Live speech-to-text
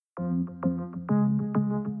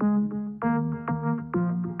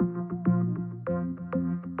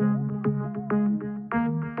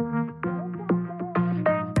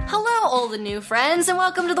Old and new friends, and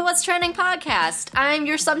welcome to the What's Trending podcast. I'm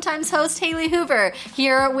your sometimes host, Hayley Hoover,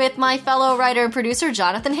 here with my fellow writer and producer,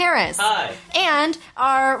 Jonathan Harris. Hi. And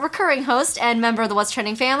our recurring host and member of the What's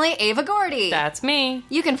Trending family, Ava Gordy. That's me.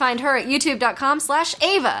 You can find her at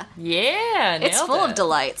youtube.com/Ava. Yeah, It's full of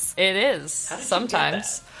delights. It is.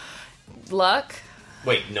 Sometimes. Luck.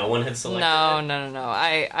 Wait, no one had selected No.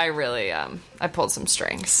 I really, I pulled some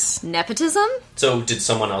strings. Nepotism? So did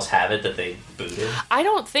someone else have it that they booted? I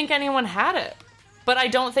don't think anyone had it. But I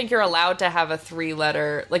don't think you're allowed to have a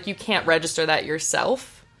 3-letter, like, you can't register that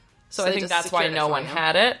yourself. So I think that's why no one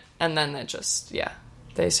had it. And then it just,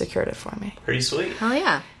 they secured it for me. Pretty sweet. Oh,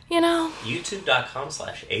 yeah. You know.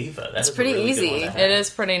 YouTube.com/Ava. That's pretty really easy. It is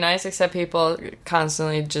pretty nice, except people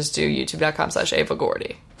constantly just do youtube.com/Ava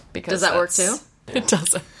Gordy. Does that work too? It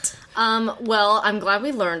doesn't. Well, I'm glad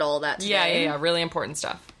we learned all that today. Yeah. Really important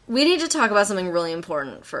stuff. We need to talk about something really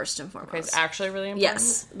important first and foremost. Okay, it's actually really important?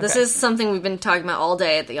 Yes. This is something we've been talking about all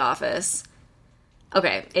day at the office.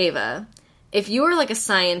 Okay, Ava, if you were like a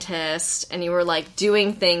scientist and you were like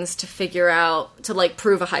doing things to figure out, to like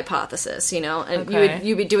prove a hypothesis, you know, and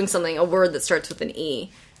you'd be doing something, a word that starts with an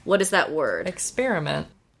E. What is that word? Experiment.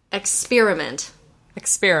 Experiment.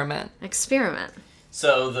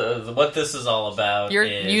 So the what this is all about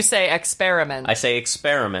is... You say experiment. I say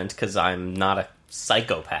experiment because I'm not a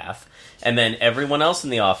psychopath. And then everyone else in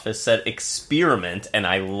the office said experiment, and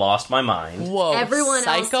I lost my mind. Whoa. Everyone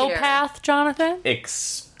psychopath, else here. Jonathan?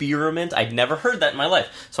 Experiment? I'd never heard that in my life.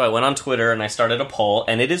 So I went on Twitter and I started a poll,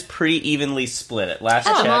 and it is pretty evenly split. At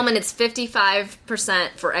the moment, it's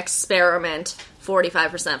 55% for experiment,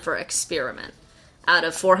 45% for experiment. Out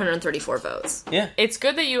of 434 votes. Yeah. It's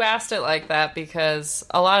good that you asked it like that, because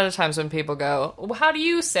a lot of the times when people go, well, how do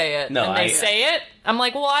you say it? No, and they say it, I'm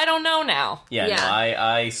like, well, I don't know now. Yeah. No,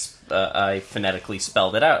 I phonetically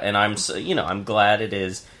spelled it out, and I'm glad it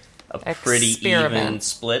is a pretty even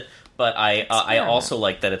split. But I also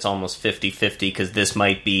like that it's almost 50-50, because this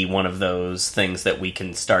might be one of those things that we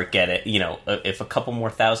can start getting, if a couple more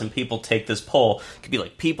thousand people take this poll, it could be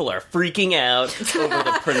like, people are freaking out over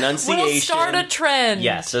the pronunciation. We'll start a trend.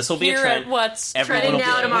 Yes, this will be a trend. What's trending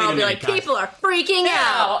now tomorrow will be like, people are freaking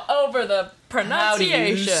out over the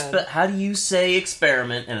pronunciation. How do you say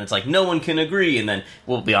experiment? And it's like, no one can agree. And then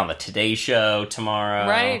we'll be on the Today Show tomorrow.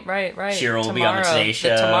 Right. Cheryl will be on the Today Show.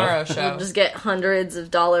 The Tomorrow Show. We'll just get hundreds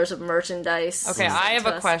of dollars of merchandise. Okay, I have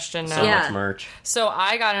a question now. So much merch. So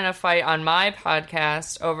I got in a fight on my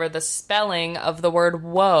podcast over the spelling of the word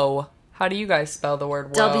whoa. How do you guys spell the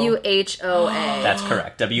word whoa? WHOA. That's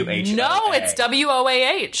correct. WHOA. No, it's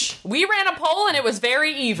WOAH. We ran a poll and it was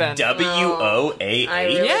very even. WOAH?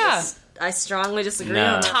 I strongly disagree No.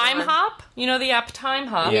 on that Time one. Hop? You know the app Time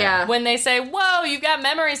Hop? Yeah. When they say, whoa, you've got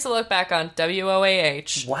memories to look back on.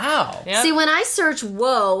 WOAH. Wow. Yep. See, when I search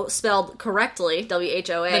 "whoa" spelled correctly,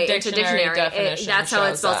 WHOA, The into dictionary, definition that's how it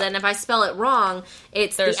shows spells up. it. And if I spell it wrong,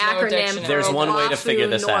 it's There's the no acronym dictionary. for There's one way to figure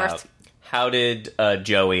this North. out. How did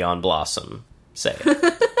Joey on Blossom say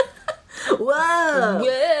it?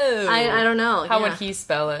 Whoa. I don't know. How would he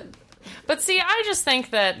spell it? But see, I just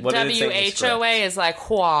think that What did it say in the script? WHOA is like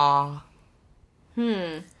wha.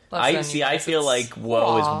 I feel like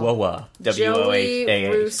whoa is whoa.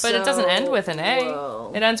 WOAH. But it doesn't end with an A.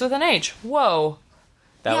 Whoa. It ends with an H. Whoa.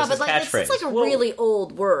 That was his catchphrase. It's like a really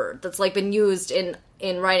old word that's like been used in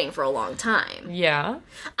writing for a long time. Yeah.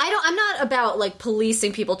 I'm not about like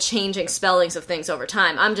policing people changing spellings of things over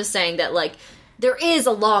time. I'm just saying that like there is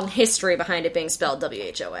a long history behind it being spelled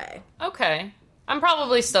WHOA. Okay. I'm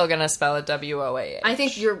probably still going to spell it WOAH. I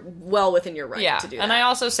think you're well within your right to do that. And I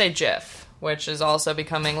also say GIF, which is also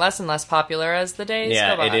becoming less and less popular as the days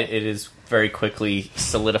go by. Yeah, it is very quickly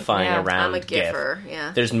solidifying around I'm a GIF. GIFer,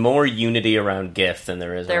 yeah. There's more unity around GIF than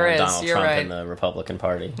there is around Donald Trump right. and the Republican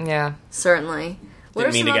Party. Yeah. Certainly.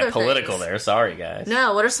 Didn't mean to get political there. Sorry, guys.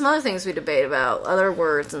 No, what are some other things we debate about? Other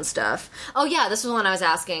words and stuff. Oh, yeah, this was one I was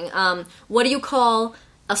asking. What do you call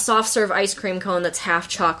a soft serve ice cream cone that's half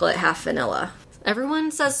chocolate, half vanilla? Everyone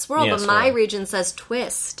says swirl, but my region says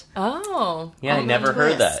twist. Oh. Yeah, I never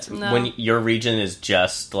heard that. No. When your region is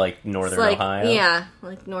just like northern Ohio? Yeah,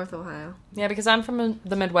 like North Ohio. Yeah, because I'm from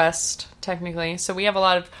the Midwest, technically. So we have a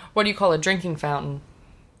lot of, what do you call a drinking fountain?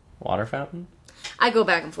 Water fountain? I go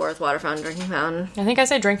back and forth, water fountain, drinking fountain. I think I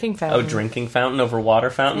say drinking fountain. Oh, drinking fountain over water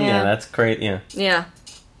fountain? Yeah, that's great, yeah. Yeah,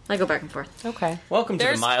 I go back and forth. Okay. Welcome to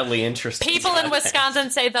the mildly interesting People in Wisconsin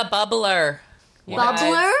say the bubbler.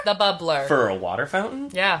 Bubbler? The bubbler. For a water fountain?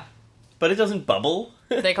 Yeah. But it doesn't bubble?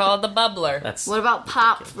 They call it the bubbler. What about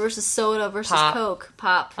pop versus soda versus Coke?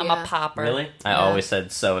 Pop. I'm a popper. Really? I always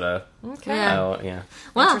said soda. Okay. Yeah.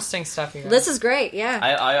 Wow. Interesting stuff, you guys. This is great, yeah.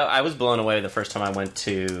 I was blown away the first time I went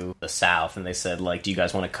to the South, and they said, like, do you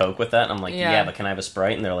guys want a Coke with that? And I'm like, yeah, but can I have a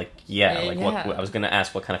Sprite? And they're like, yeah. What? I was going to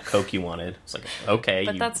ask what kind of Coke you wanted. It's like, okay,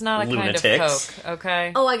 but you that's not lunatics. a kind of Coke,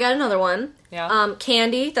 okay? Oh, I got another one. Yeah.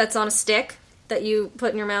 Candy that's on a stick that you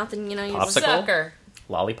put in your mouth and, you Popsicle? Sucker.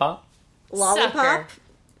 Lollipop? Lollipop? Sucker.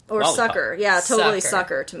 Or Lollipop. sucker. Yeah, totally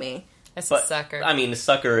sucker to me. It's a sucker. I mean,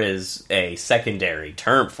 sucker is a secondary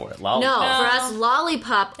term for it. Lollipop. No, for us,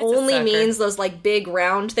 lollipop only means those, like, big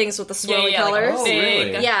round things with the swirly colors. Like big.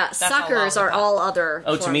 Really? Yeah, suckers are all other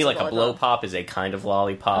to me, like, a blow pop is a kind of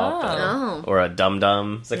lollipop. Or a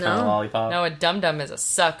dum-dum is a kind of lollipop. No, a dum-dum is a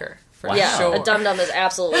sucker, for sure. Yeah, a dum-dum is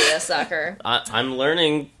absolutely a sucker. I'm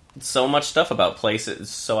learning so much stuff about places,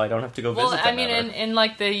 so I don't have to go visit them. Well, I mean, in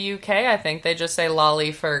like the UK, I think they just say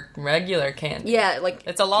lolly for regular candy. Yeah, like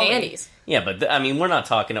it's a lolly. Candies. Yeah, but I mean, we're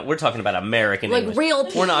talking about American like English. real.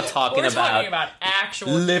 We're not talking about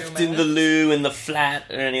actual lifting the loo in the flat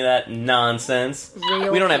or any of that nonsense.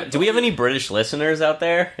 Real we don't have. Do we have any British listeners out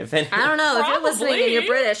there? If any, I don't know. If you're listening and you're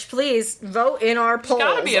British, please vote in our polls.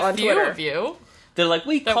 There's gotta be a few Twitter. of you. They're like,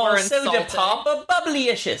 we call soda insulted. pop a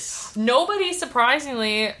bubbly-icious. Nobody,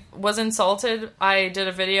 surprisingly, was insulted. I did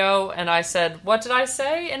a video, and I said, what did I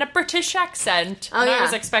say? In a British accent. Oh, and yeah. I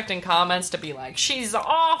was expecting comments to be like, she's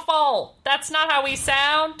awful! That's not how we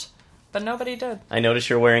sound! But nobody did. I noticed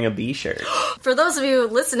you're wearing a bee shirt. For those of you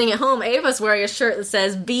listening at home, Ava's wearing a shirt that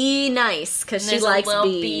says, be nice, because she likes a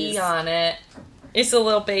little bees. bee on it. It's a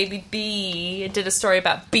little baby bee. It did a story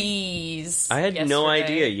about bees. I had no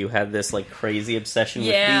idea you had this like crazy obsession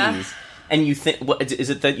with bees. And you think, what is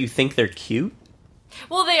it that you think they're cute?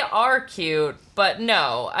 Well, they are cute, but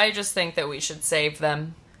no, I just think that we should save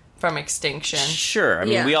them from extinction. Sure, I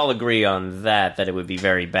mean we all agree on that it would be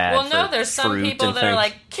very bad. Well, no, there's some people that are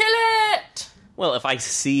like, kill it. Well, if I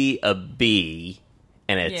see a bee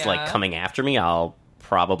and it's like coming after me, I'll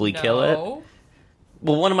probably kill it.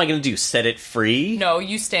 Well, what am I going to do? Set it free? No,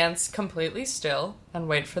 you stand completely still and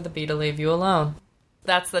wait for the bee to leave you alone.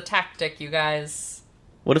 That's the tactic, you guys.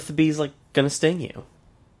 What if the bee's, like, going to sting you?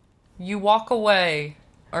 You walk away,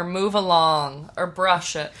 or move along, or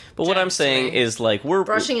brush it. But what I'm saying is, like, we're...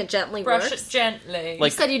 Brushing it gently Brush works. it gently.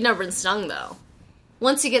 Like, you said you'd never been stung, though.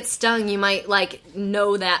 Once you get stung, you might, like,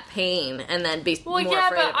 know that pain and then be more afraid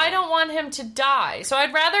of it. I don't want him to die. So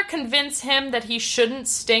I'd rather convince him that he shouldn't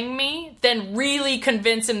sting me than really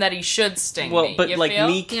convince him that he should sting me. Well, but, like,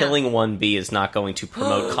 me killing one bee is not going to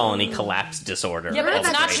promote colony collapse disorder. Yeah, but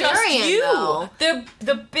it's not just you. Though.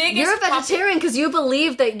 The biggest... You're a vegetarian because you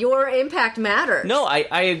believe that your impact matters. No,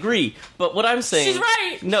 I agree. But what I'm saying... She's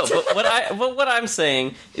right! No, but what I'm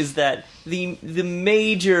saying is that the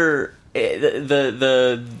major...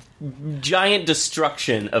 The giant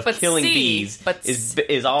destruction of killing bees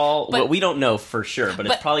is all what we don't know for sure, but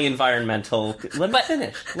it's probably environmental. Let me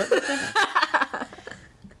finish.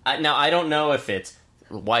 Now, I don't know if it's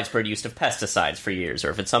widespread use of pesticides for years, or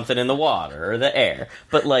if it's something in the water or the air,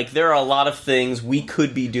 but like there are a lot of things we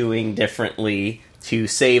could be doing differently to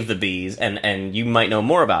save the bees, and you might know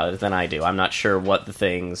more about it than I do. I'm not sure what the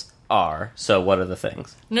things are. So what are the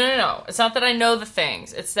things? No. It's not that I know the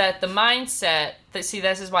things. It's that the mindset that, see,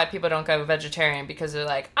 this is why people don't go vegetarian, because they're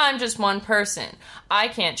like, I'm just one person. I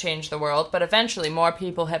can't change the world, but eventually more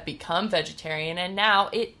people have become vegetarian, and now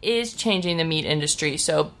it is changing the meat industry.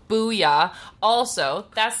 So booyah. Also,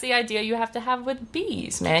 that's the idea you have to have with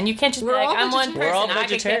bees, man. You can't just be like, I'm one person. We're all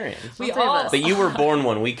vegetarians. We all. But you were born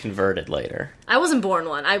one. We converted later. I wasn't born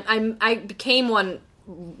one. I became one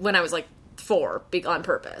when I was like 4 on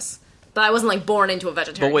purpose. But I wasn't, like, born into a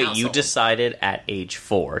vegetarian But wait, household. you decided at age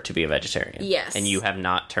 4 to be a vegetarian? Yes. And you have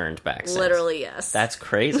not turned back since? Literally, yes. That's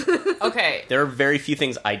crazy. Okay. There are very few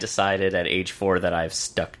things I decided at age 4 that I've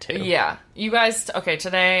stuck to. Yeah. You guys, okay,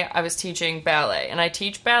 today I was teaching ballet, and I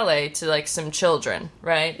teach ballet to, like, some children,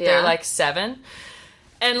 right? Yeah. They're, like, 7.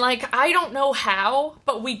 And, like, I don't know how,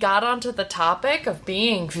 but we got onto the topic of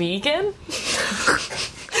being vegan.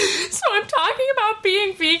 So I'm talking about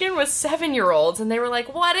being vegan with 7-year-olds, and they were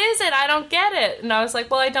like, what is it? I don't get it. And I was like,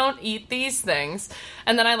 well, I don't eat these things.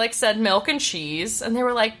 And then I, like, said milk and cheese, and they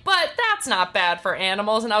were like, but that's not bad for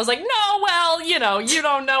animals. And I was like, no, well, you know, you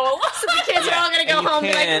don't know a lot. So the kids are all going to go home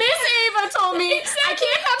and be like, Miss Ava told me I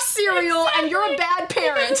can't have cereal, and you're a bad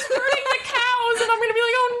parent. It's hurting the cows, and I'm going to be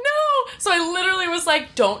like, oh, no. So I literally was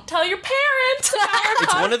like, don't tell your parents.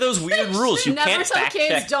 It's one of those weird rules. You Never can't tell fact check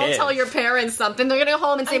kids, don't tell your parents something. They're going to go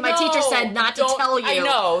home and say, my teacher said not to tell you. I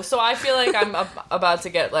know. So I feel like I'm about to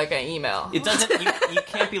get, like, an email. It doesn't, you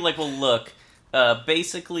can't be like, well, look,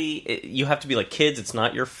 Basically, you have to be like, kids, it's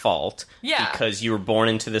not your fault. Yeah. Because you were born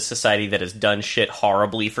into this society that has done shit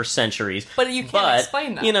horribly for centuries. But you can't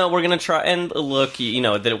explain that. You know, we're going to try, and look, you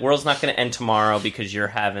know, the world's not going to end tomorrow because you're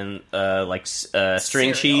having,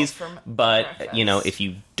 string cheese. But, breakfast. You know, if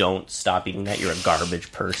you don't stop eating that, you're a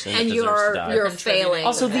garbage person. And you're failing.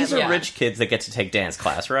 Also, these are rich kids that get to take dance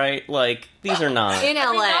class, right? Like, these are not... In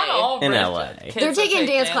LA. In LA. They're taking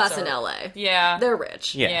dance class in LA. Yeah. They're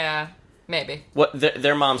rich. Yeah. Maybe. What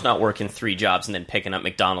their mom's not working 3 jobs and then picking up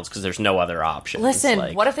McDonald's because there's no other option.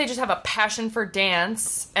 Listen, what if they just have a passion for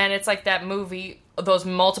dance and it's like that movie, those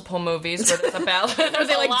multiple movies where there's a ballet, where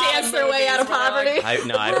they like dance their way out of poverty. I've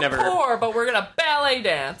never. We're poor, but we're gonna ballet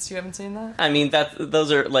dance. You haven't seen that? I mean,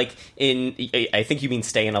 those are like in. I think you mean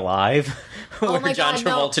Staying Alive, where John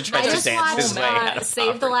Travolta tries to dance his way out of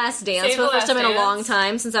Save the Last Dance for the first time in a long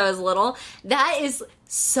time since I was little. That is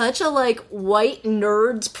such a like white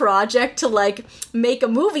nerds project to like make a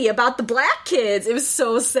movie about the black kids. It was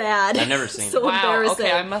so sad. I've never seen it. Wow, embarrassing.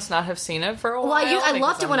 okay, I must not have seen it for a while. Well, I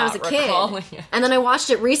loved it when I was a kid, and then I watched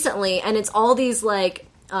it recently, and it's all these like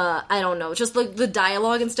I don't know, just like the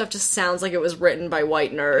dialogue and stuff just sounds like it was written by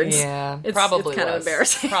white nerds. Yeah, it's probably kind of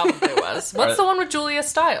embarrassing. Probably was. What's the one with Julia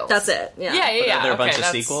Stiles? That's it. Yeah. Are there a bunch of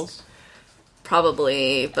sequels?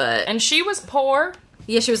 Probably, but and she was poor.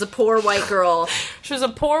 Yeah, she was a poor white girl. She was a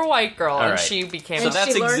poor white girl, and she became... So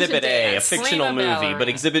that's Exhibit A, a fictional movie, but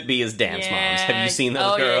Exhibit B is Dance Moms. Have you seen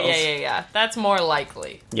those girls? Yeah. That's more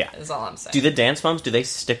likely, yeah. is all I'm saying. Do the Dance Moms, do they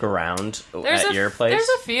stick around at your place?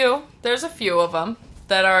 There's a few of them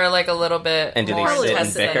that are like a little bit and do more they sit and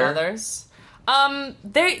than bicker? Others.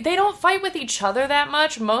 They don't fight with each other that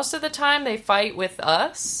much. Most of the time, they fight with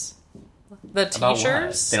us. The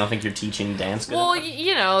teachers. They don't think you're teaching dance good Well, enough?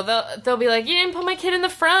 you know, they'll be like, you didn't put my kid in the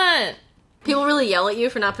front. People really yell at you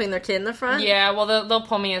for not putting their kid in the front? Yeah, well, they'll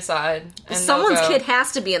pull me aside. And someone's kid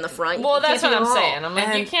has to be in the front. Well, that's what I'm saying. I'm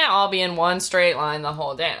like, you can't all be in one straight line the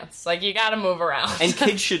whole dance. Like, you gotta move around. And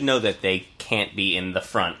kids should know that they can't be in the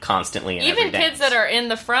front constantly in Even every dance. kids that are in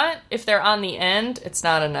the front, if they're on the end, it's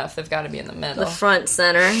not enough. They've got to be in the middle. The front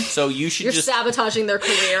center. So you should You're sabotaging their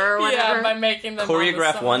career or whatever. Yeah, by making them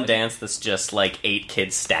choreograph one dance that's just like 8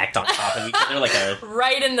 kids stacked on top of each other, like a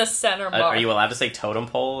right in the center bar. Are you allowed to say totem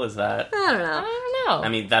pole? Is that? I don't know. I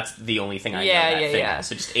mean, that's the only thing I know that thing is.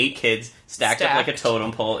 So just 8 kids stacked up like a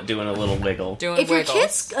totem pole, doing a little wiggle. If your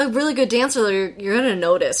kid's a really good dancer, you're going to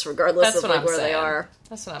notice, regardless of like where they are.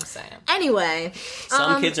 That's what I'm saying. Anyway.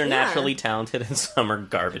 Some kids are naturally talented and some are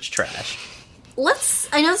garbage trash.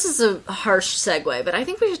 I know this is a harsh segue, but I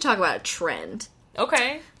think we should talk about a trend.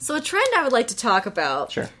 Okay. So a trend I would like to talk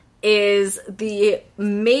about Sure. is the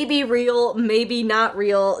maybe real, maybe not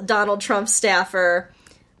real Donald Trump staffer,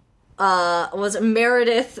 was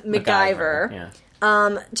Meredith McIver.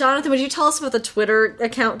 Yeah. Jonathan, would you tell us about the Twitter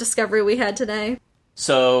account discovery we had today?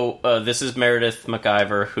 So, this is Meredith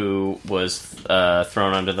McIver, who was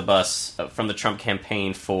thrown under the bus from the Trump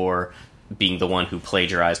campaign for being the one who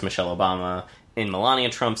plagiarized Michelle Obama in Melania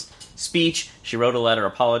Trump's speech. She wrote a letter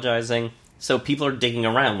apologizing. So people are digging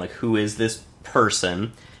around, like, who is this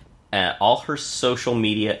person? All her social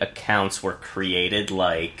media accounts were created,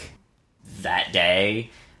 like, that day.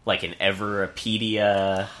 Like an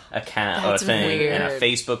Everpedia account thing. Weird. And a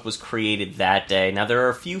Facebook was created that day. Now, there are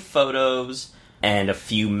a few photos and a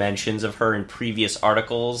few mentions of her in previous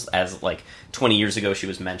articles, as like 20 years ago she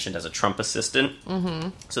was mentioned as a Trump assistant. Mm-hmm.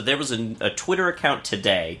 So there was a Twitter account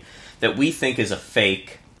today that we think is a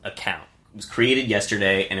fake account. It was created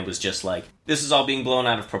yesterday, and it was just like, this is all being blown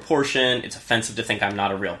out of proportion. It's offensive to think I'm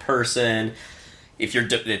not a real person.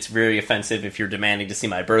 It's very offensive if you're demanding to see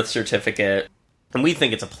my birth certificate. And we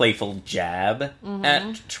think it's a playful jab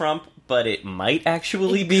at Trump, but it might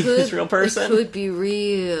actually be his real person. It could be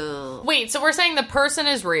real. Wait, so we're saying the person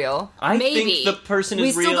is real? I think the person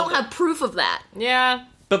is real. We still don't have proof of that. Yeah.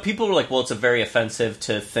 But people were like, well, it's very offensive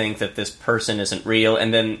to think that this person isn't real.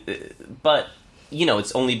 And then, but, you know,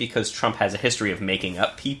 it's only because Trump has a history of making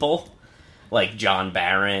up people. Like John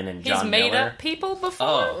Barron and John Miller. He's made up people before?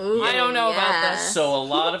 Oh. I don't know about this. So a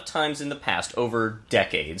lot of times in the past, over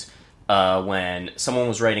decades, when someone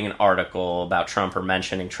was writing an article about Trump or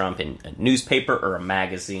mentioning Trump in a newspaper or a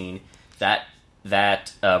magazine, that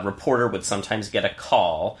reporter would sometimes get a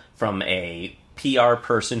call from a PR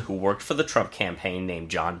person who worked for the Trump campaign named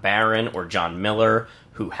John Barron or John Miller,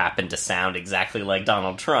 who happened to sound exactly like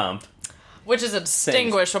Donald Trump. Which is a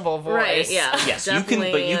distinguishable voice. Right, yeah. Yes, you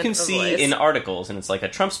can see in articles, and it's like a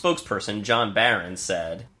Trump spokesperson, John Barron,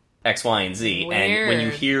 said, X, Y, and Z. Weird. And when you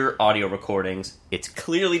hear audio recordings, it's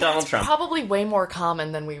clearly Donald Trump. Probably way more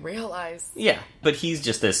common than we realize. Yeah, but he's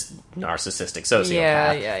just this narcissistic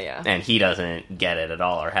sociopath. Yeah. And he doesn't get it at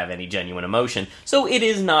all or have any genuine emotion. So it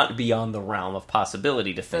is not beyond the realm of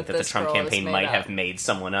possibility to think that the Trump campaign might have made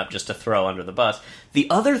someone up just to throw under the bus. The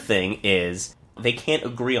other thing is they can't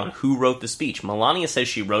agree on who wrote the speech. Melania says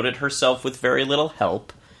she wrote it herself with very little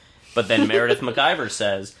help, but then Meredith MacGyver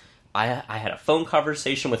says, I had a phone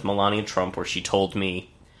conversation with Melania Trump where she told me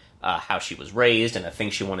how she was raised and the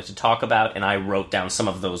things she wanted to talk about, and I wrote down some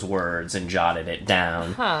of those words and jotted it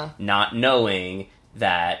down, not knowing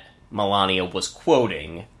that Melania was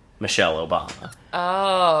quoting Michelle Obama.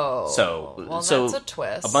 Oh. So that's a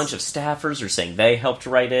twist. A bunch of staffers are saying they helped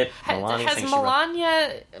write it. Has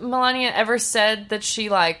Melania ever said that she,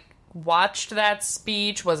 watched that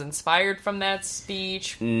speech, was inspired from that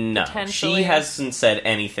speech? No, she hasn't said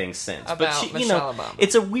anything since. About Michelle Obama.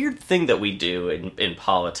 It's a weird thing that we do in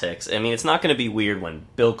politics. I mean, it's not going to be weird when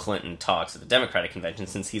Bill Clinton talks at the Democratic convention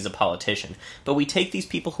since he's a politician. But we take these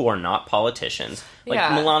people who are not politicians.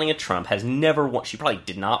 Melania Trump has never she probably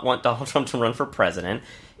did not want Donald Trump to run for president.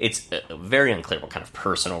 It's very unclear what kind of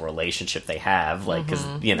personal relationship they have. Because,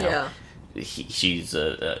 she's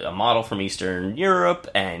a model from Eastern Europe,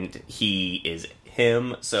 and he is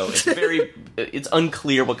him. So it's it's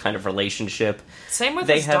unclear what kind of relationship. Same with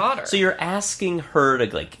his daughter. So you're asking her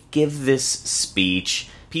to give this speech.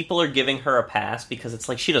 People are giving her a pass because it's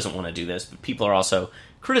she doesn't want to do this, but people are also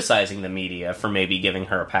criticizing the media for maybe giving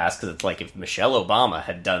her a pass because it's if Michelle Obama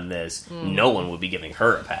had done this, no one would be giving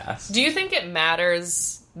her a pass. Do you think it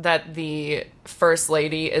matters that the First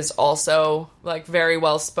Lady is also, very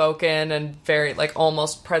well-spoken and very,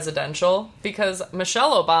 almost presidential? Because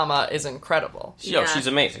Michelle Obama is incredible. She's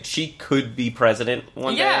amazing. She could be president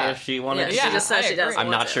one day if she wanted to. She just says she doesn't. I'm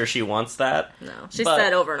not sure she wants that. No. She's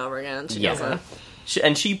said over and over again. She doesn't.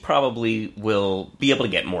 And she probably will be able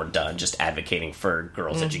to get more done just advocating for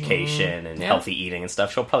girls' education and healthy eating and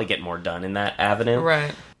stuff. She'll probably get more done in that avenue.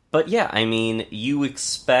 Right. But yeah, I mean, you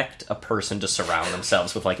expect a person to surround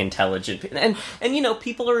themselves with intelligent and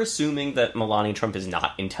people are assuming that Melania Trump is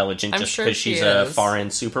not intelligent just because she's a foreign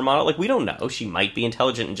supermodel. We don't know. She might be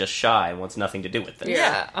intelligent and just shy and wants nothing to do with this.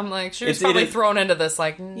 Yeah, I'm she was probably thrown into this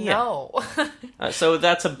no. So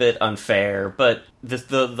that's a bit unfair, but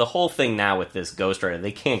the whole thing now with this ghostwriter,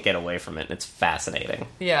 they can't get away from it, and it's fascinating.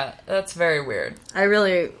 Yeah, that's very weird. I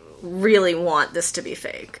really want this to be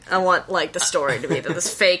fake. I want, the story to be that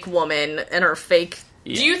this fake woman and her fake...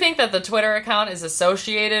 Yeah. Do you think that the Twitter account is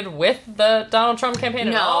associated with the Donald Trump campaign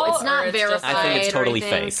at all? No, it's not verified. I think it's totally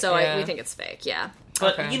fake. So we think it's fake, yeah.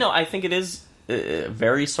 But, I think it is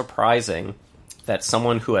very surprising that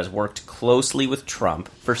someone who has worked closely with Trump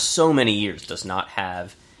for so many years does not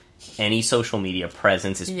have any social media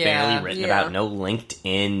presence, is barely written about, no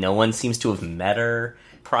LinkedIn, no one seems to have met her.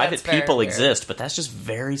 Private people exist, but that's just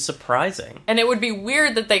very surprising. And it would be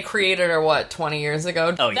weird that they created her, 20 years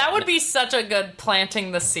ago? Oh, yeah. That would be such a good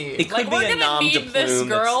planting the seed. It could be a nom de plume this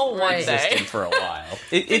girl one existing day. for a while.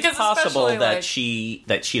 It's possible that she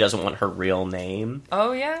doesn't want her real name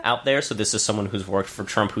out there, so this is someone who's worked for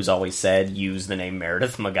Trump who's always said, use the name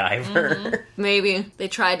Meredith MacGyver. Maybe they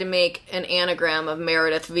tried to make an anagram of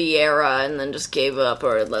Meredith Vieira and then just gave up,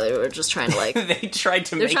 or they were just trying to They're trying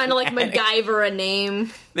to MacGyver a name.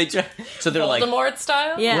 So they're Voldemort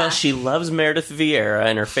style? Yeah. Well, she loves Meredith Vieira,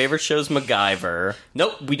 and her favorite show's MacGyver.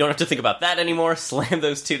 Nope, we don't have to think about that anymore. Slam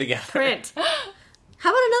those two together. Print. How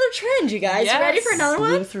about another trend, you guys? Yes. You ready for another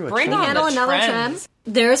one? Bring on handle the another trends.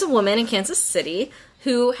 trend. There's a woman in Kansas City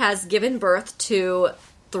who has given birth to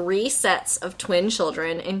 3 sets of twin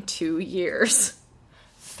children in 2 years.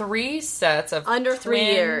 3 sets of under 3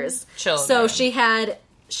 years. Children. So she had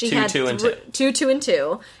two, and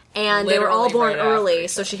two. And they were all born early,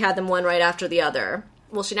 so she had them one right after the other.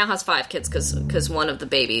 Well, she now has 5 kids because one of the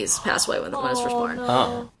babies passed away when it was first born.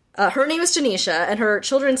 No. Her name is Janisha, and her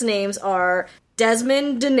children's names are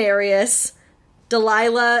Desmond, Denarius,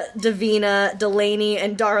 Delilah, Davina, Delaney,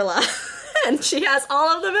 and Darla. And she has all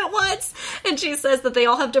of them at once. And she says that they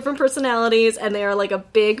all have different personalities, and they are like a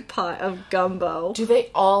big pot of gumbo. Do they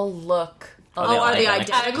all look... are they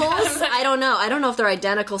identicals? I don't know. I don't know if they're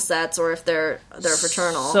identical sets or if they're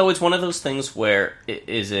fraternal. So it's one of those things where,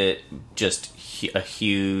 is it just a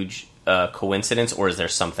huge coincidence, or is there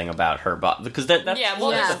something about her body? Because that's there's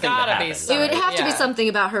the thing that happens. It would have to be something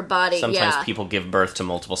about her body. Sometimes people give birth to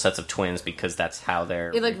multiple sets of twins because that's how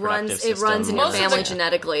their runs in your family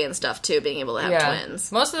genetically and stuff too, being able to have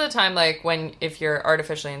twins. Most of the time, if you're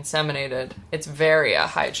artificially inseminated, it's very a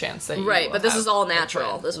high chance that you but this is all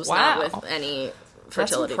natural. This was not with any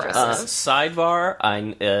fertility dresses. Sidebar,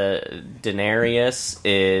 Daenerys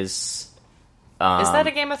is... is that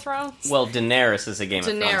a Game of Thrones? Well, Daenerys is a Game of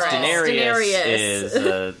Thrones. Daenerys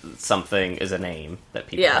is a name that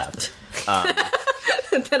people have.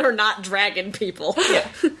 That are not dragon people. Yeah.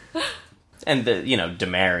 And,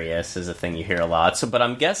 Demarius is a thing you hear a lot. But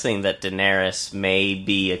I'm guessing that Daenerys may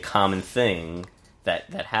be a common thing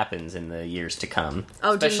that happens in the years to come.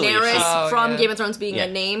 Oh, Daenerys from Game of Thrones being a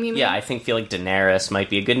name, you mean? Yeah, I feel like Daenerys might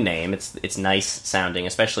be a good name. It's nice sounding,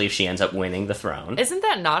 especially if she ends up winning the throne. Isn't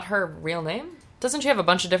that not her real name? Doesn't she have a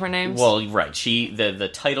bunch of different names? Well, right. The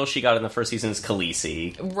title she got in the first season is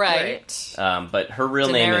Khaleesi. Right. But her real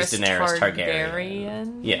name is Daenerys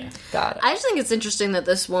Targaryen. Yeah. Got it. I just think it's interesting that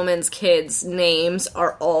this woman's kids' names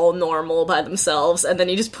are all normal by themselves, and then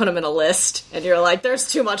you just put them in a list, and you're like,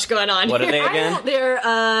 there's too much going on What here. are they again? They're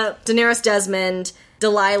Daenerys Desmond,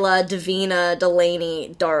 Delilah, Davina,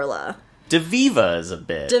 Delaney, Darla. Daviva is a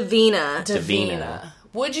bit. Davina.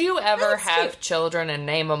 Would you ever have children and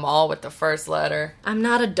name them all with the first letter? I'm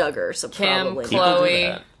not a Duggar, so Kim, probably Chloe.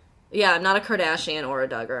 not. Yeah, I'm not a Kardashian or a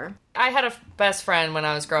Duggar. I had a best friend when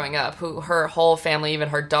I was growing up who her whole family, even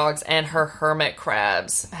her dogs and her hermit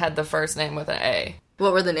crabs, had the first name with an A.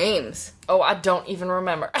 What were the names? Oh, I don't even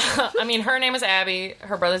remember. I mean, her name was Abby,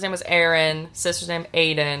 her brother's name was Aaron, sister's name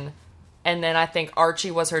Aiden, and then I think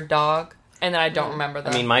Archie was her dog. And then I don't remember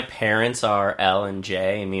that. I mean, my parents are L and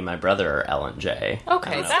J, and me and my brother are L and J.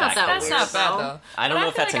 Okay, that's not bad, though. I don't know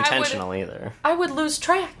if that's intentional either. I would lose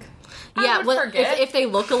track. Yeah, well, if they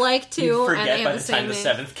look alike, too, you and they forget have by the the same time the name.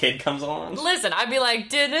 seventh kid comes along. Listen, I'd be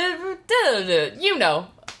like, you know.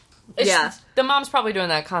 Yeah. The mom's probably doing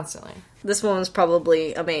that constantly. This woman's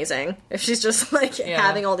probably amazing. If she's just,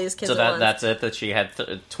 having all these kids so at once. that's it, that she had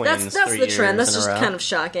twins That's 3 the years trend. That's in a just row? kind of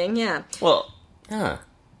shocking, yeah. Well,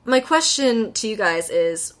 My question to you guys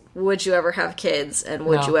is, would you ever have kids, and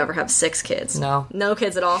would you ever have 6 kids? No. No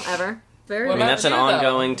kids at all, ever? Very What I mean, that's an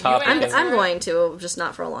ongoing topic. I'm going to, just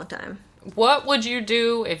not for a long time. What would you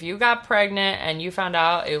do if you got pregnant and you found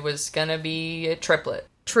out it was gonna be a triplet?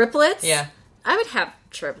 Triplets? Yeah. I would have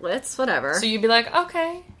triplets, whatever. So you'd be like,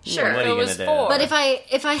 okay, Sure. What are it you was gonna do? 4. But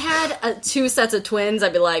if I had 2 sets of twins,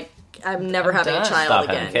 I'd be like, I'm never having done. a child Stop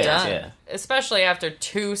again. having kids, Done. yeah. Especially after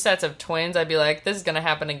 2 sets of twins, I'd be like, this is gonna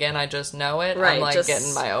happen again, I just know it. Right, I'm like just-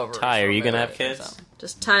 getting my ovaries. Ty, are you gonna ready have for kids? something.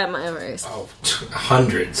 Just tie up my ovaries. Oh,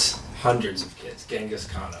 hundreds of kids. Genghis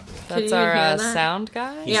Khan up there. That's you our hear that? sound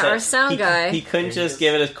guy? Yeah, our sound guy. He couldn't just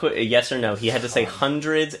give it a yes or no. He had to say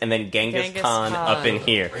hundreds and then Genghis Khan up in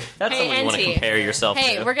here. That's Hey, someone you want to NT. compare yourself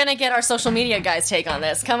Hey, to. we're gonna get our social media guys' take on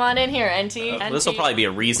this. Come on in here, NT. This will probably be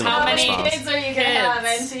a reasonable How many response. kids are you gonna have,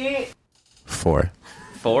 NT? 4.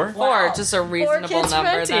 4? 4, just a reasonable kids for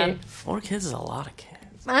number NT. then. 4 kids is a lot of kids.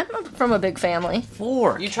 I'm from a big family.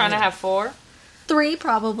 4. You trying to have 4? 3,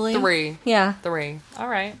 probably. 3. Yeah. 3. All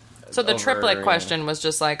right. So the Over, triplet yeah. question was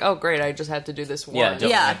just like, oh great, I just had to do this once. Yeah, don't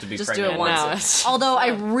Yeah, have to be just pregnant. do it once. Now it's- Although I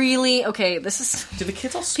really this is Do the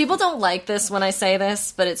kids all people don't like this when I say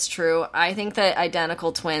this, but it's true. I think that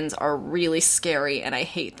identical twins are really scary, and I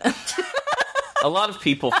hate them. A lot of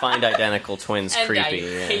people find identical twins And creepy. I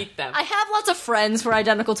yeah. hate them. I have lots of friends who are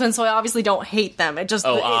identical twins, so I obviously don't hate them. It just the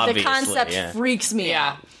obviously, concept yeah. freaks me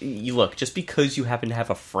Yeah. out. You look, just because you happen to have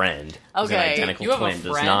a friend who's an Okay, identical you have a twin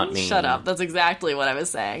does friend? not mean... Shut up. That's exactly what I was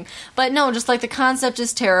saying. But no, just the concept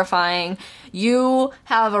is terrifying. You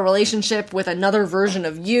have a relationship with another version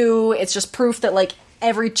of you. It's just proof that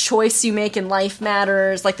every choice you make in life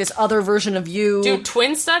matters. This other version of you. Dude,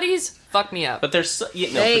 twin studies? Fuck me up. But they're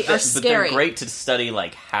They are but scary. they're great to study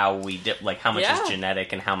how we how much Yeah. is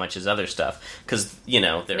genetic and how much is other stuff because they're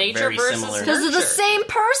Nature very versus similar. nurture. Because they're the same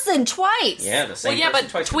person twice. Yeah, the same. Well, yeah, person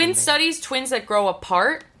but twice twin removed. studies, twins that grow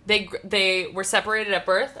apart, they were separated at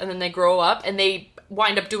birth, and then they grow up, and they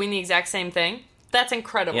wind up doing the exact same thing. That's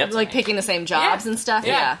incredible. Yep. to me. Picking the same jobs Yeah. and stuff.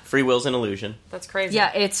 Yeah. Yeah. Free will's an illusion. That's crazy.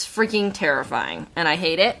 Yeah, it's freaking terrifying. And I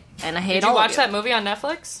hate it. And I hate Did all you watch of that movie on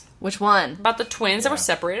Netflix? Which one? About the twins that were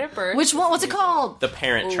separated at birth? Which one? What's it called? The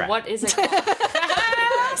Parent Trap. What is it called?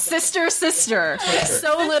 Sister.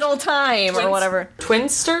 So little time or Twins- whatever.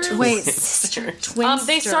 Twinsters? Wait, sister. Twinsters.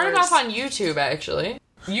 They started off on YouTube, actually.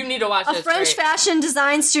 You need to watch A this. French straight. fashion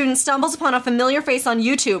design student stumbles upon a familiar face on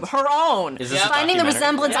YouTube. Her own. Is this a Finding the documentary?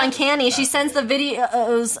 resemblance Yeah. uncanny, she sends the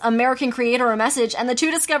video's American creator a message, and the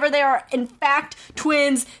two discover they are, in fact,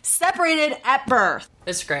 twins separated at birth.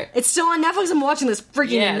 It's great. It's still on Netflix. I'm watching this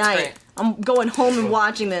freaking Yeah, it's night. great. I'm going home and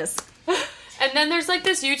watching this. And then there's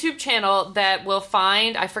this YouTube channel that will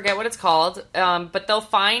find, I forget what it's called, but they'll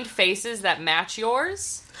find faces that match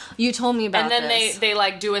yours. You told me about And then this. they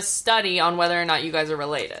do a study on whether or not you guys are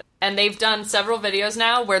related. And they've done several videos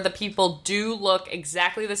now where the people do look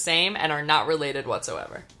exactly the same and are not related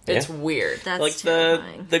whatsoever. It's weird. That's like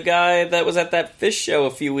terrifying. the guy that was at that fish show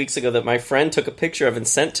a few weeks ago that my friend took a picture of and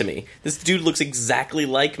sent to me. This dude looks exactly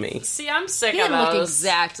like me. See, I'm sick He of didn't those. look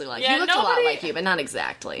exactly like you. Yeah, He looked a lot like you, but not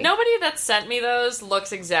exactly. Nobody that sent me those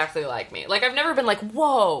looks exactly like me. Like, I've never been like,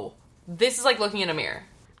 whoa, this is like looking in a mirror.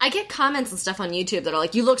 I get comments and stuff on YouTube that are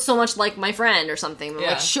like, you look so much like my friend or something. I'm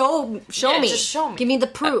like, show me. Just show me. Give me the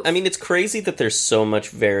proof. I mean, it's crazy that there's so much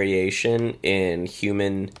variation in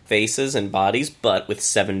human faces and bodies, but with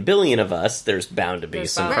 7 billion of us, there's bound to be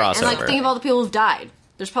some crossover. And like, think of all the people who've died.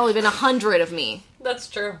 There's probably been 100 of me. That's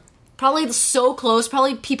true. Probably so close.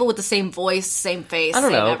 Probably people with the same voice, same face. I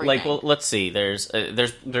don't know. Everything. Like, well, let's see. There's.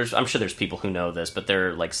 I'm sure there's people who know this, but there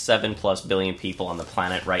are like 7+ billion people on the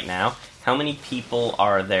planet right now. How many people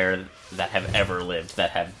are there that have ever lived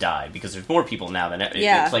that have died? Because there's more people now than ever.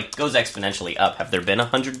 Yeah. It's like goes exponentially up. Have there been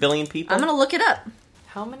 100 billion people? I'm gonna look it up.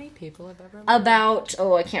 How many people have ever lived? About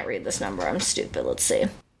I can't read this number. I'm stupid. Let's see.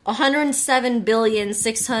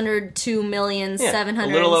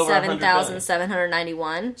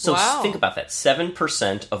 107,602,707,791. So Wow. think about that.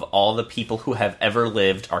 7% of all the people who have ever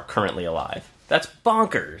lived are currently alive. That's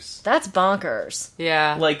bonkers. That's bonkers.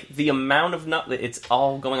 Yeah. Like, the amount of... it's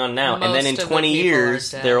all going on now. And then in Most of the 20 people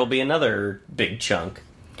years, are dead. there will be another big chunk.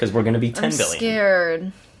 Because we're going to be 10 I'm billion.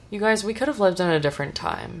 scared. You guys, we could have lived in a different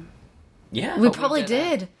time. Yeah. We But probably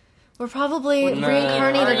didn't. did. We're probably Nah.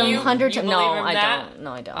 reincarnated Are you- 100 you times. No, believe in I that? don't.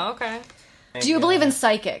 No, I don't. Okay. Do you believe in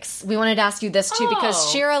psychics? We wanted to ask you this too because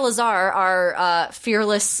Oh. Shira Lazar, our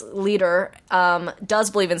fearless leader, does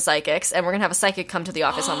believe in psychics, and we're gonna have a psychic come to the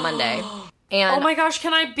office on Monday. And Oh my gosh,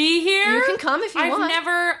 can I be here? You can come if you I've want.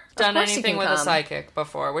 never done course you anything can with a come. psychic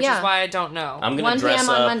before, which Yeah. is why I don't know. I'm going 1 to dress p.m.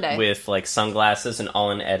 on up Monday. with, like, sunglasses and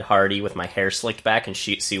all in Ed Hardy with my hair slicked back and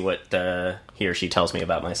see what he or she tells me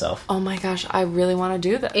about myself. Oh my gosh, I really want to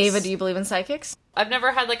do this. Ava, do you believe in psychics? I've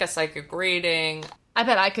never had like a psychic reading. I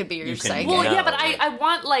bet I could be your You can- psychic. Well, No. yeah, but I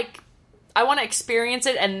want I want to experience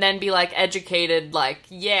it and then be like educated. Like,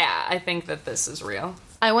 yeah, I think that this is real.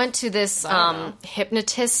 I went to this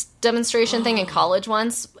hypnotist demonstration thing in college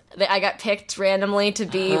once. I got picked randomly to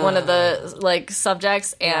be one of the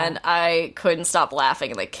subjects, and I couldn't stop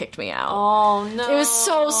laughing, and they kicked me out. Oh no, It was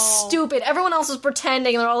so stupid. Everyone else was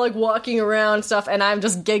pretending, and they're all walking around and stuff, and I'm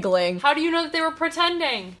just giggling. How do you know that they were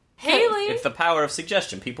pretending? Haley, It's the power of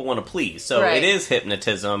suggestion. People want to please. So Right. it is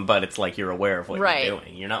hypnotism, but it's like you're aware of what Right. you're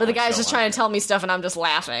doing. You're not. But the like, guy's so just trying on. to tell me stuff, and I'm just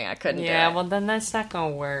laughing. I couldn't yeah, do it. well then that's not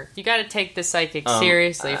gonna work. You got to take the psychic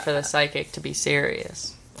seriously for the psychic to be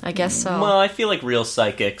serious. I guess so. Well, I feel like real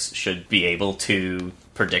psychics should be able to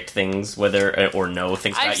predict things, whether or know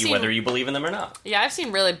things I've about you, seen- whether you believe in them or not. Yeah, I've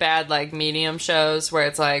seen really bad medium shows where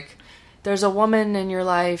it's like, there's a woman in your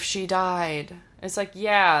life, she died. It's like,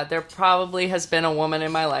 yeah, there probably has been a woman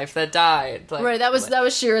in my life that died. Like, Right, that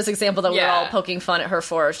was Shira's example that we were Yeah. all poking fun at her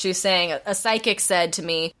for. She was saying, a psychic said to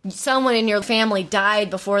me, someone in your family died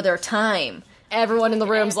before their time. Everyone in the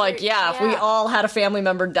room's like, yeah, if we yeah. all had a family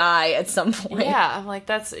member die at some point. Yeah, I'm like,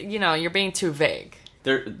 that's, you're being too vague.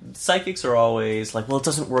 Psychics are always like, well, it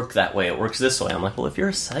doesn't work that way. It works this way. I'm like, well, if you're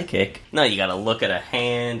a psychic, no, you got to look at a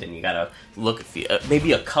hand and you got to look at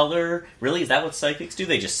maybe a color. Really, is that what psychics do?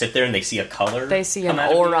 They just sit there and they see a color. They see come an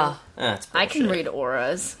out of aura. you? That's I can bullshit. read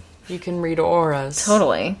auras. You can read auras.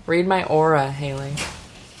 Totally. Read my aura, Haley.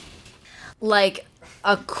 Like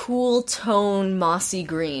a cool tone mossy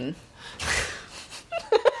green.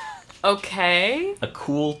 Okay. A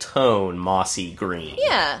cool tone, mossy green.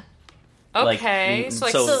 Yeah. Okay. Like, so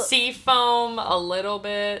so- sea foam, a little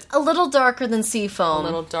bit. A little darker than sea A foam.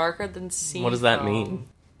 little darker than sea What does that foam. mean?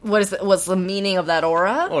 What's the meaning of that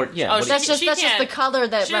aura? Or yeah, Oh, what do that's you- just the can't- color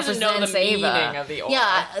that She doesn't know represents the meaning Ava. of the aura.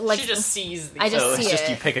 Yeah, like she just sees the I just so it's see just it.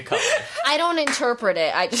 you pick a color. I don't interpret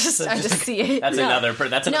it. I just see it. That's No. another.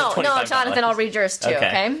 That's another. No, $25. Jonathan, I'll read yours too. Okay.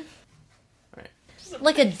 Okay. Right.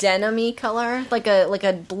 Like a denim-y color, like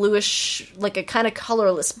a bluish, like a kind of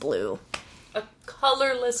colorless blue, A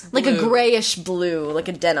colorless blue. like a grayish blue, like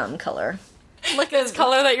a denim color. Like this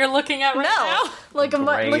color that you're looking at right No, now? like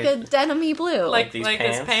Gray. a denim-y blue. Like these his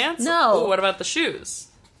pants? pants? No. Ooh, what about the shoes?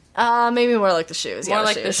 Maybe more like the shoes. More Yeah,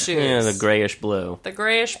 like the shoes. Yeah, the grayish blue. The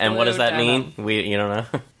grayish blue. And what does that denim. mean? You don't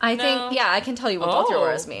know. I No. think, yeah, I can tell you what both your Oh.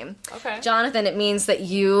 auras mean. Okay. Jonathan, it means that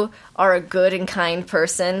you are a good and kind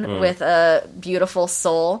person Mm. with a beautiful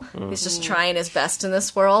soul who's just trying his best in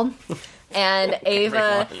this world. And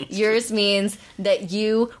Ava, Everyone. yours means that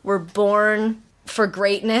you were born for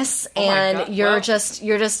greatness, my and God. you're Well, just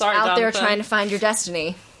sorry, out there Jonathan. trying to find your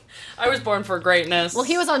destiny. I was born for greatness. Well,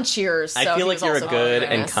 he was on Cheers, so I feel like you're a good and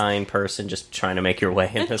greatness. kind person just trying to make your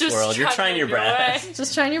way in this world. You're trying your best.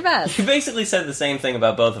 Just trying your best. You basically said the same thing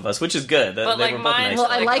about both of us, which is good. But they like were both mine, nice. Well,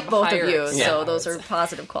 I like both of you, Yeah. so those are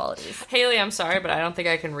positive qualities. Haley, I'm sorry, but I don't think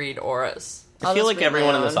I can read auras. I feel like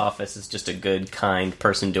everyone in this office is just a good, kind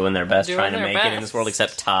person person doing their best trying to make it in this world,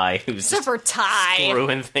 except Ty, who's except for Ty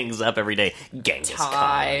screwing things up every day. Genghis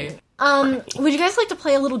Khan. Would you guys like to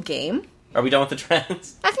play a little game? Are we done with the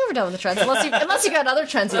trends? I think we're done with the trends, unless you got other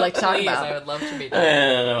trends you'd like to talk about. I would love to be I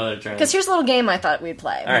don't know other trends. Because here's a little game I thought we'd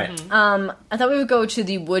play. All right. I thought we would go to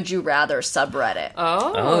the Would You Rather subreddit.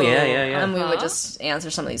 Oh, yeah. And we would just answer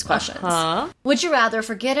some of these questions. Would you rather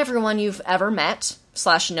forget everyone you've ever met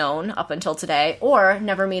 / known up until today, or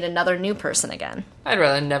never meet another new person again? I'd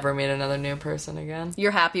rather never meet another new person again.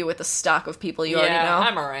 You're happy with the stock of people you already know? Yeah,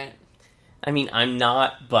 I'm alright. I mean, I'm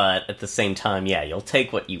not, but at the same time, yeah, you'll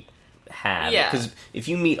take what you have. Yeah. Because if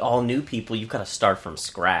you meet all new people, you've got to start from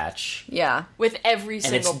scratch. Yeah. With every And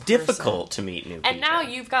single it's difficult to meet new people. And now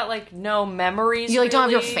you've got, like, no memories, You, don't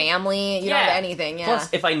have your really. family, you don't have anything, yeah. Plus,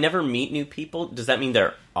 if I never meet new people, does that mean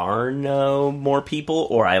there are no more people?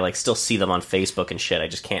 Or I, like, still see them on Facebook and shit, I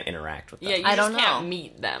just can't interact with them? Yeah, you I just don't can't know.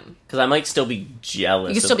 meet them. Because I might still be jealous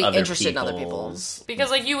You can still of be other interested in other people's- Because,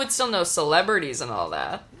 like, you would still know celebrities and all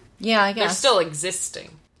that. Yeah, I guess. They're still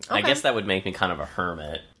existing. I Okay. guess that would make me kind of a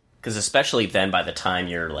hermit. Because especially then, by the time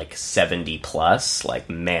you're, like, 70 plus,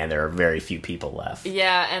 like, man, there are very few people left.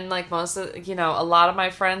 Yeah, and, like, most of, a lot of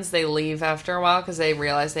my friends, they leave after a while because they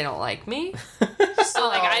realize they don't like me. So,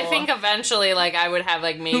 like, I think eventually, like, I would have,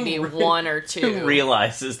 like, maybe one or two. Who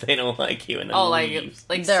realizes they don't like you and then leaves?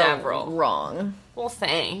 like They're several. wrong. Well,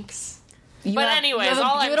 thanks. But anyways, you have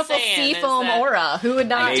all a I'm beautiful saying is seafoam that- aura. Who would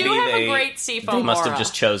not? I do Maybe have they- a great seafoam They must aura. have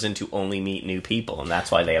just chosen to only meet new people, and that's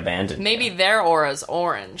why they abandoned Maybe you. their aura's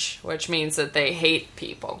orange, which means that they hate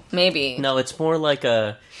people. Maybe. No, it's more like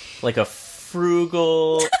a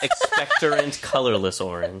frugal, expectorant, colorless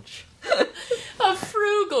orange. A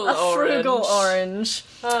frugal A frugal orange.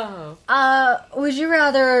 Oh. Would you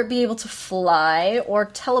rather be able to fly or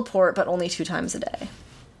teleport, but only 2 times a day?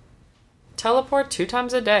 Teleport 2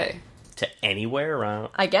 times a day. To anywhere around.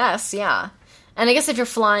 I guess, yeah. And I guess if you're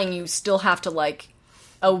flying, you still have to, like,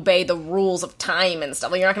 obey the rules of time and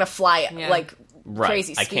stuff. Like, you're not going to fly at, like, Right.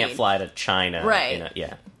 crazy speed. I can't fly to China. Right.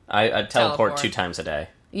 Yeah. I teleport 2 times a day.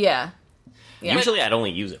 Yeah. Yeah. Usually I'd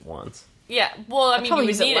only use it once. Yeah, well, I mean, you probably would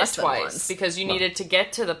use it need it less than twice once. because you needed to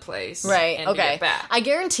get to the place, Right, and to okay. get back. I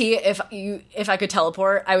guarantee if I could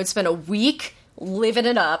teleport, I would spend a week living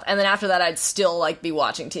it up, and then after that I'd still, like, be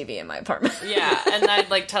watching TV in my apartment. Yeah, and I'd,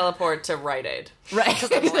 like, teleport to Rite Aid. Right.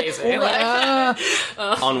 Because I'm lazy.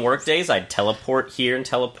 On work days, I'd teleport here and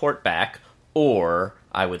teleport back, or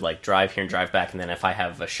I would, like, drive here and drive back, and then if I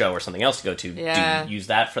have a show or something else to go to, use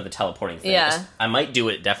that for the teleporting thing. Yeah. I might do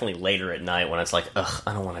it definitely later at night when it's like, ugh,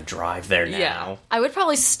 I don't want to drive there now. Yeah. I would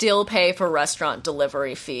probably still pay for restaurant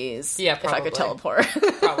delivery fees Yeah, if I could probably. teleport.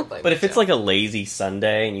 Probably. But if it's like a lazy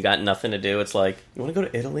Sunday and you got nothing to do, it's like, you want to go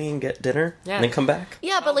to Italy and get dinner? Yeah. And then come back?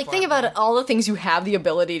 Yeah, but, like, think about it, all the things you have the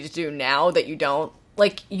ability to do now that you don't.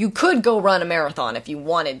 Like, you could go run a marathon if you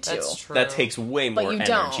wanted to. That's true. That takes way But more you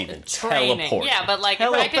energy don't. than Training. teleport. Yeah, but, like, if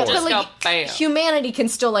I could just But, go, like, bam. humanity can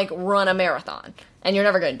still, like, run a marathon. And you're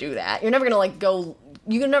never going to do that. You're never going to, like, go...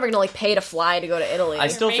 You're never going to, like, pay to fly to go to Italy. I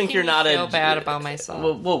still think making you're me not feel a... bad about myself.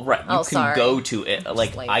 Well, right. You Oh, can sorry. go to it.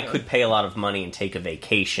 Like, Just I lazy. could pay a lot of money and take a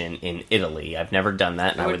vacation in Italy. I've never done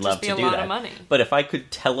that, and It I would would just love be to a do lot that. of money. But if I could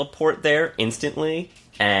teleport there instantly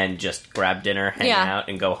and just grab dinner, hang Yeah. out,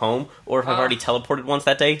 and go home, or if I've already teleported once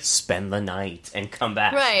that day, spend the night and come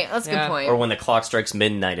back. Right, that's a Yeah. good point. Or when the clock strikes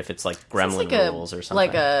midnight, if it's like Gremlin rules or something.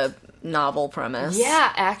 Like a novel premise.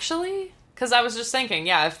 Yeah, actually. Because I was just thinking,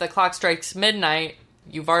 if the clock strikes midnight,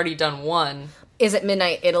 you've already done one. Is it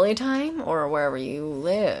midnight Italy time or wherever you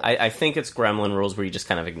live? I think it's Gremlin rules where you just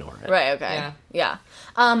kind of ignore it. Right, okay. Yeah.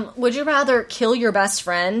 Would you rather kill your best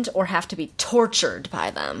friend or have to be tortured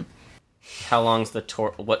by them? How long's the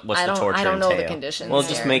what's the torture I don't know the entail? conditions Well,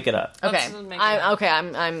 just here. make it up. Okay. Let's make it up.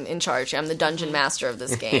 I'm in charge. I'm the dungeon master of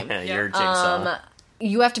this game. Yeah, you're Jigsaw.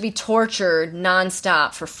 You have to be tortured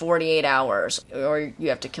nonstop for 48 hours or you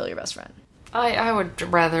have to kill your best friend. I would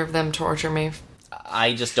rather them torture me.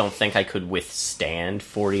 I just don't think I could withstand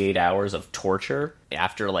 48 hours of torture.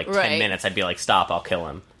 After like 10 Right. minutes, I'd be like, stop, I'll kill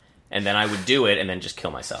him. And then I would do it and then just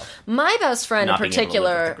kill myself. My best friend Not in being able to live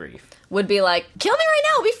with particular the grief. would be like, kill me right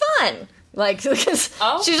now, it'll be fun. Like, because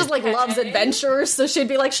she just, like, loves Okay. adventures, so she'd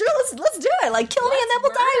be like, sure, let's do it. Like, kill me and then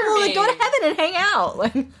we'll die and we'll, like, go to heaven and hang out.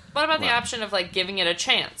 Like, What about the option of, like, giving it a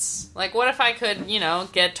chance? Like, what if I could,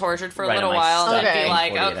 get tortured for a little on my while and stomach then be in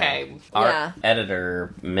like, 48 okay. Our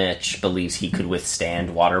editor, Mitch, believes he could withstand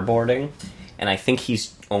waterboarding, and I think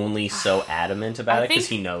he's only so adamant about it because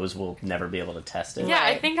he knows we'll never be able to test it. Yeah,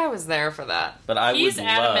 I think I was there for that. But he's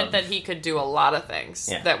adamant that he could do a lot of things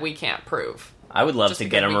that we can't prove. I would love to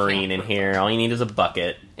get a Marine in here. All you need is a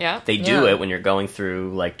bucket. Yeah. They do it when you're going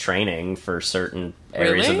through, like, training for certain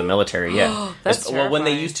areas of the military. Yeah. That's terrifying. when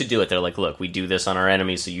they used to do it, they're like, look, we do this on our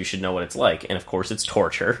enemies, so you should know what it's like. And, of course, it's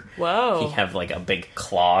torture. Whoa. You have, like, a big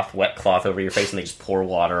wet cloth over your face, and they just pour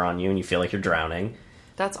water on you, and you feel like you're drowning.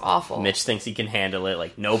 That's awful. Mitch thinks he can handle it,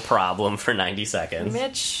 like, no problem for 90 seconds.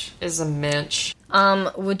 Mitch is a Mitch.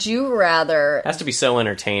 Would you rather... It has to be so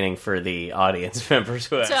entertaining for the audience members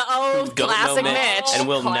who don't classic know Mitch. And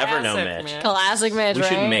will never know Mitch. Classic Mitch, We right?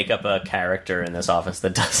 should make up a character in this office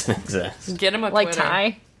that doesn't exist. Get him a like Twitter.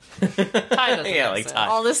 Ty? Ty doesn't Yeah, like exist. Ty.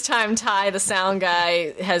 All this time, Ty, the sound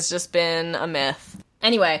guy, has just been a myth.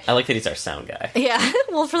 Anyway. I like that he's our sound guy. Yeah,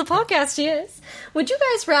 well, for the podcast, he is. Would you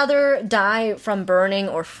guys rather die from burning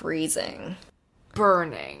or freezing?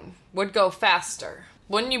 Burning would go faster.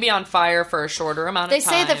 Wouldn't you be on fire for a shorter amount of They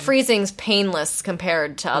time? say that freezing's painless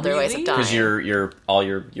compared to other ways of dying. Because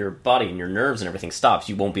your body and your nerves and everything stops.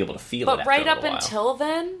 You won't be able to feel it. But right up while. until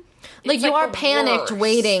then, like it's you are the panicked, worst.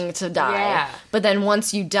 waiting to die. Yeah. But then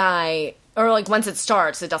once you die, or like once it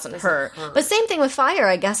starts, it doesn't hurt. But same thing with fire,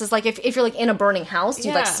 I guess. Is like if you're like in a burning house,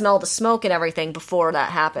 you like smell the smoke and everything before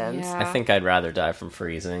that happens. Yeah. I think I'd rather die from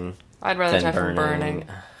freezing. I'd rather than die from burning.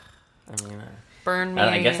 I mean, Burn me.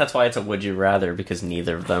 I guess that's why it's a would you rather, because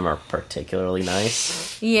neither of them are particularly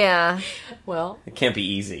nice. Yeah. Well, It can't be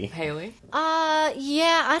easy. Hayley.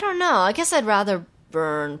 Yeah, I don't know. I guess I'd rather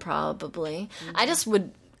burn, probably. I just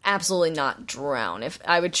would absolutely not drown. If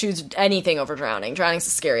I would choose anything over drowning. Drowning's the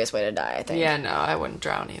scariest way to die, I think. Yeah, no, I wouldn't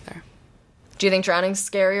drown either. Do you think drowning's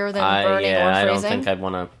scarier than burning or freezing? I don't think I'd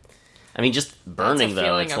want to... I mean, just burning, That's a though,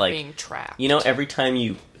 feeling it's of like... being trapped. Every time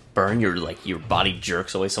you burn, your body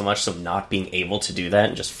jerks away so much, so not being able to do that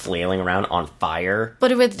and just flailing around on fire...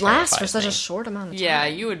 But it would last for terrifies such me. a short amount of time. Yeah,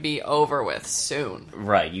 you would be over with soon.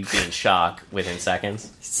 Right, you'd be in shock within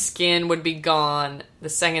seconds. Skin would be gone. The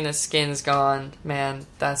second the skin's gone, man,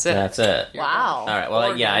 that's it. That's it. Wow. All right,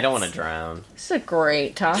 well, yeah, I don't want to drown. This is a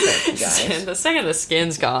great topic, you guys. The second the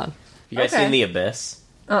skin's gone. You guys seen The Abyss?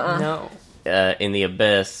 No. In The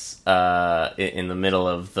Abyss, in the middle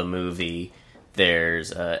of the movie,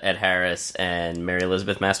 there's Ed Harris and Mary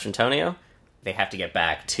Elizabeth Mastrantonio. They have to get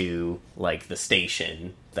back to, like, the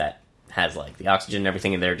station that has, like, the oxygen and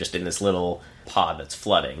everything, and they're just in this little pod that's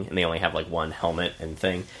flooding, and they only have, like, one helmet and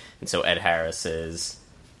thing. And so Ed Harris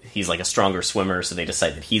he's, like, a stronger swimmer, so they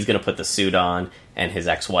decide that he's going to put the suit on, and his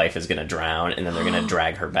ex-wife is going to drown, and then they're going to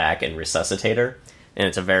drag her back and resuscitate her. And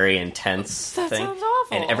it's a very intense thing. That sounds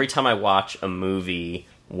awful. And every time I watch a movie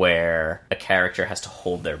where a character has to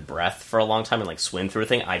hold their breath for a long time and, like, swim through a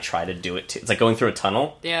thing, I try to do it too. It's like going through a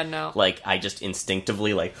tunnel. Yeah, no. Like, I just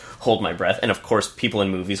instinctively, like, hold my breath. And, of course, people in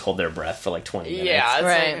movies hold their breath for, like, 20 minutes. Yeah, it's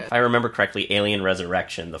Right. like If I remember correctly, Alien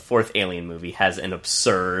Resurrection, the fourth Alien movie, has an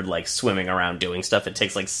absurd, like, swimming around doing stuff. It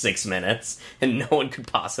takes, like, 6 minutes, and no one could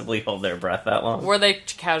possibly hold their breath that long. Were they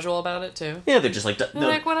casual about it, too? Yeah, they're just like...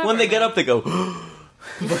 like, whatever, when they get man. up, they go...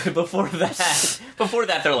 But before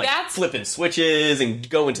that, they're like flipping switches and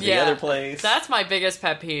going to the other place. That's my biggest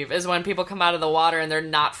pet peeve, is when people come out of the water and they're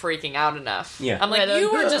not freaking out enough. Yeah. I'm like, Right,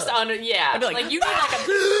 you were like, just under... Yeah. I'd be like, you need like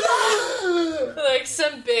a... like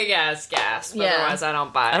some big-ass gasp. Yeah. Otherwise, I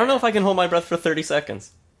don't buy it. I don't know if I can hold my breath for 30 seconds.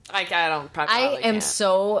 I don't...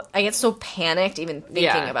 I get so panicked even thinking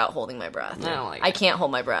Yeah. about holding my breath. I don't like I it. can't hold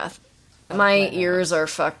my breath. My ears are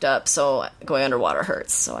fucked up, so going underwater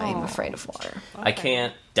hurts, so I'm afraid of water. I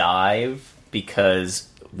can't dive because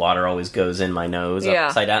water always goes in my nose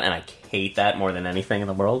upside down, and I hate that more than anything in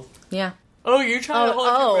the world. Yeah. Oh, you're trying to hold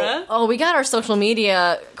your breath? Oh, we got our social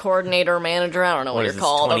media coordinator, manager, I don't know what What you're is this,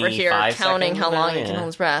 called, over here 25 counting how seconds long now? he can Yeah. hold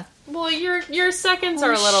his breath. Well, your seconds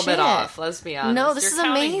are a little bit shit. off, let's be honest. No, this You're is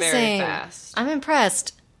counting amazing. very fast. I'm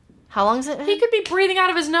impressed. How long is it? He could be breathing out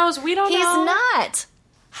of his nose. We don't He's know. not.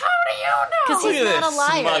 How do you know? 'Cause Look he's at not this a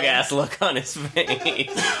liar. smug-ass look on his face.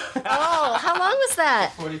 Oh, how long was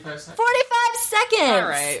that? 45 seconds. 45 seconds. All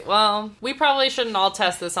right. Well, we probably shouldn't all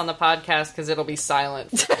test this on the podcast because it'll be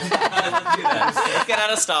silent. Let's get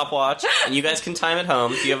out a stopwatch, and you guys can time at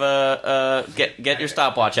home. Do you have a get your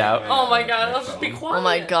stopwatch out? Oh my god, let's just be quiet. Oh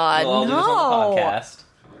my god, We'll all do this on the no. podcast.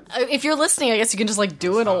 If you're listening, I guess you can just like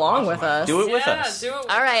do it along with us. Do it with Yeah, us. do it.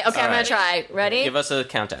 All right, okay, I'm gonna right. try. Ready? Give us a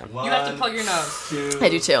countdown. You have to plug your nose. 2, I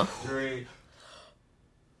do too. 3.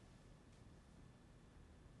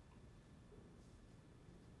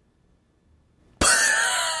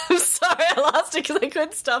 paused it because I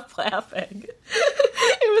couldn't stop laughing.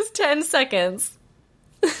 It was 10 seconds.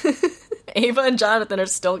 Ava and Jonathan are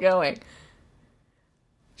still going.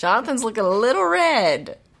 Jonathan's looking a little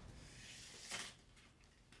red.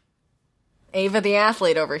 Ava, the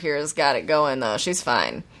athlete over here, has got it going, though. She's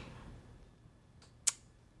fine.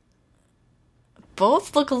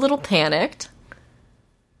 Both look a little panicked.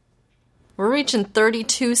 We're reaching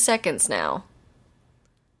 32 seconds now.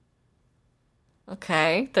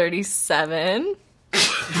 Okay, 37.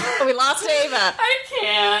 Oh, we lost Ava. I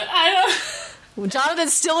can't. I don't...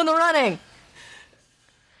 Jonathan's still in the running.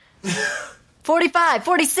 45,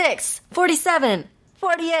 46, 47,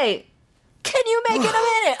 48. Can you make it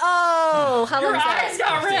a minute? Oh, how long Your is eyes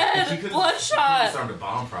that? got red. Bloodshot. Starting to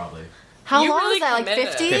bomb, probably. How You long really is that? Like committed.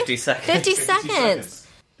 50? 50 seconds. 50 seconds.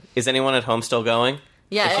 Is anyone at home still going?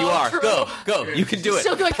 Yeah. If you are, go. You can do it.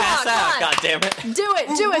 Still going. Pass Come on, out, come on. God damn it. Do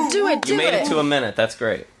it. You made it to a minute. That's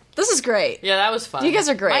great. This is great. Yeah, that was fun. You guys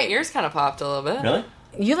are great. My ears kind of popped a little bit. Really?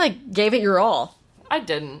 You, like, gave it your all. I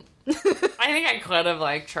didn't. I think I could have,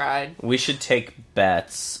 like, tried. We should take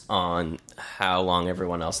bets on how long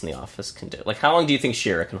everyone else in the office can do. Like, how long do you think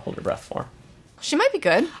Shira can hold her breath for? She might be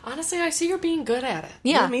good. Honestly, I see her being good at it.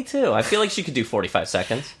 Yeah. Me too. I feel like she could do 45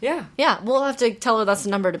 seconds. Yeah. Yeah, we'll have to tell her that's the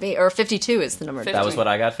number to beat. Or 52 is the number to beat. That was what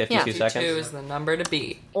I got, 52 Yeah. 52 seconds? is the number to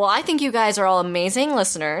beat. Well, I think you guys are all amazing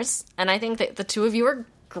listeners, and I think that the two of you are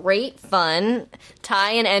great fun.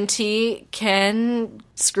 Ty and NT can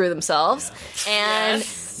screw themselves. And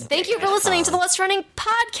Yes. thank you for listening to the What's Running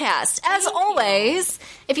podcast. As always,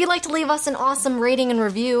 if you'd like to leave us an awesome rating and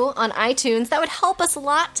review on iTunes, that would help us a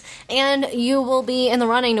lot, and you will be in the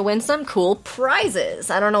running to win some cool prizes.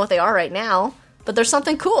 I don't know what they are right now, but there's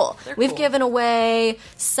something cool. We've cool. given away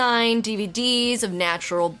signed DVDs of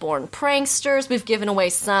Natural Born Pranksters. We've given away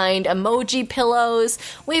signed emoji pillows.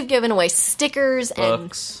 We've given away stickers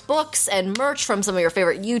Books. and books and merch from some of your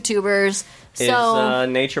favorite YouTubers. Is So,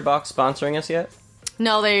 Nature Box sponsoring us yet?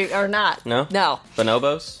 no, they are not. No? No.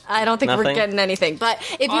 Bonobos? I don't think we're Nothing? getting anything. But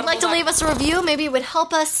if you'd like to leave us a review, maybe it would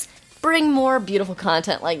help us bring more beautiful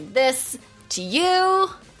content like this to you.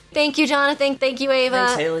 Thank you, Jonathan. Thank you, Ava.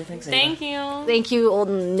 Thanks, Hayley. Thanks, Ava. Thank you. Thank you, old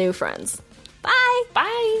and new friends. Bye.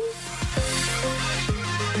 Bye.